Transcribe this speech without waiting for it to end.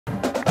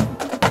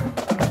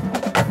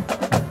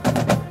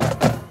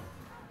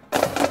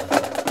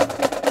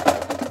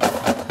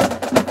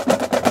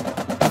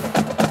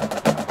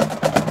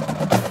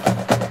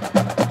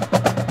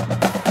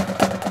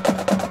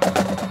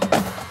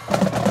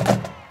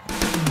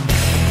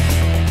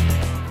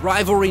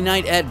Rivalry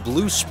night at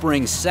Blue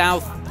Springs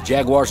South.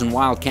 Jaguars and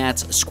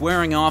Wildcats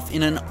squaring off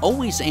in an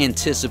always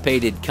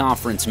anticipated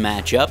conference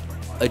matchup.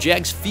 A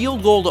Jags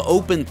field goal to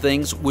open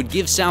things would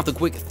give South a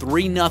quick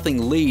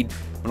 3-0 lead,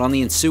 but on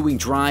the ensuing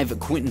drive,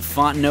 Quentin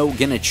Fontenot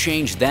gonna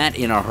change that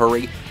in a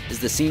hurry as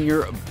the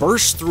senior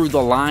bursts through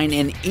the line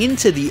and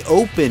into the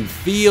open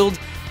field.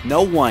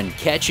 No one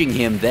catching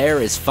him there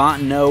as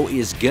Fontenot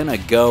is gonna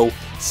go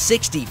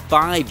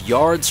 65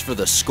 yards for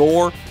the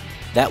score.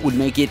 That would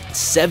make it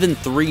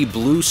 7-3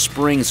 Blue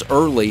Springs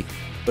early,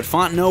 but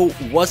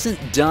Fontenot wasn't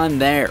done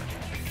there.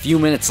 A few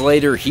minutes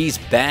later, he's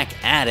back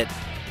at it.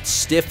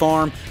 Stiff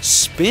arm,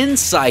 spin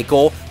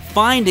cycle,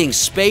 finding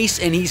space,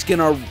 and he's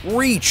gonna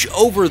reach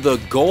over the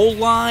goal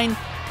line.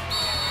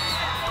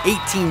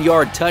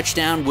 18-yard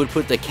touchdown would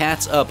put the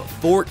Cats up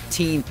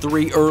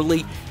 14-3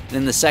 early. And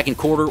in the second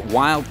quarter,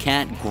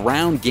 Wildcat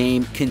ground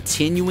game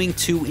continuing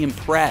to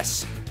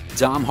impress.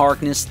 Dom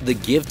Harkness, the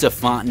give to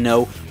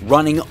Fontenot,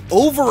 running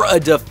over a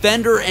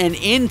defender and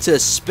into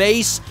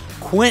space.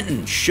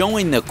 Quentin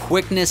showing the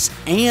quickness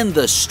and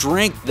the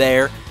strength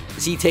there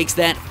as he takes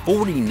that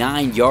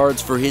 49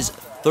 yards for his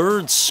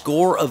third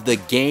score of the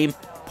game.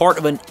 Part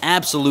of an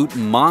absolute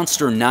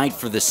monster night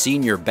for the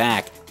senior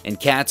back, and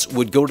Cats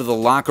would go to the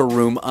locker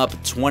room up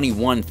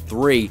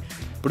 21-3.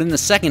 But in the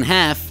second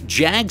half,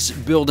 Jags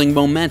building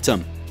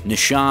momentum.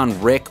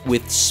 Nishan Rick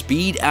with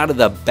speed out of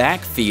the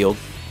backfield.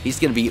 He's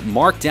going to be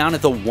marked down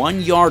at the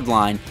 1-yard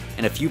line,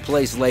 and a few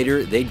plays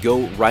later, they'd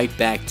go right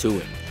back to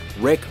it.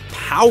 Rick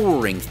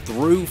powering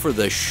through for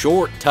the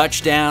short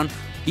touchdown.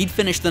 He'd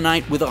finish the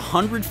night with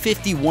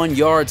 151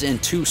 yards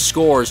and 2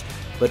 scores,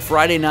 but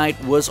Friday night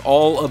was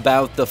all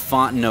about the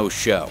Fontenot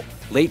show.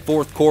 Late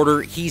fourth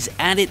quarter, he's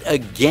at it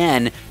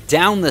again,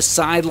 down the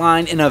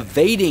sideline and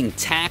evading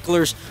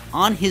tacklers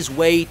on his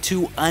way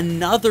to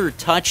another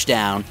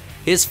touchdown.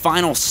 His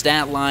final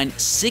stat line,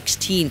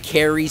 16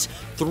 carries,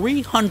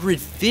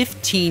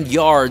 315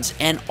 yards,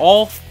 and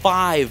all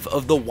 5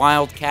 of the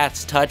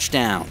Wildcats'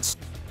 touchdowns.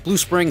 Blue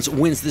Springs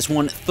wins this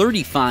one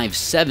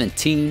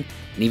 35-17,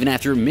 and even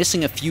after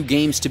missing a few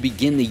games to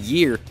begin the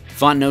year,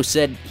 Fontenot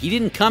said he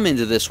didn't come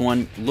into this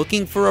one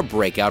looking for a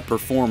breakout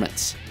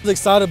performance. I was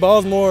excited, but I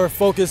was more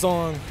focused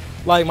on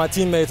my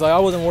teammates. I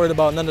wasn't worried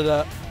about none of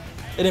that.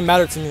 It didn't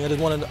matter to me. I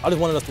just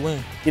wanted us to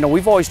win. You know,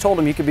 we've always told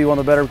him he could be one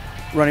of the better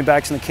running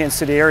backs in the Kansas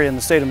City area in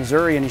the state of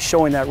Missouri, and he's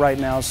showing that right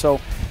now. So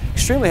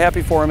extremely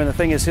happy for him, and the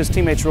thing is his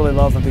teammates really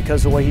love him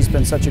because of the way he's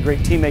been such a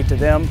great teammate to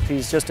them.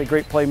 He's just a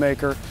great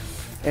playmaker,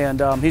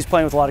 and he's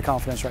playing with a lot of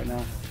confidence right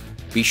now.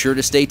 Be sure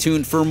to stay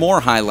tuned for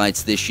more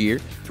highlights this year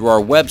through our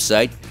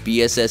website,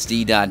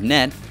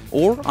 bssd.net,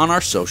 or on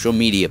our social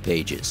media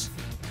pages.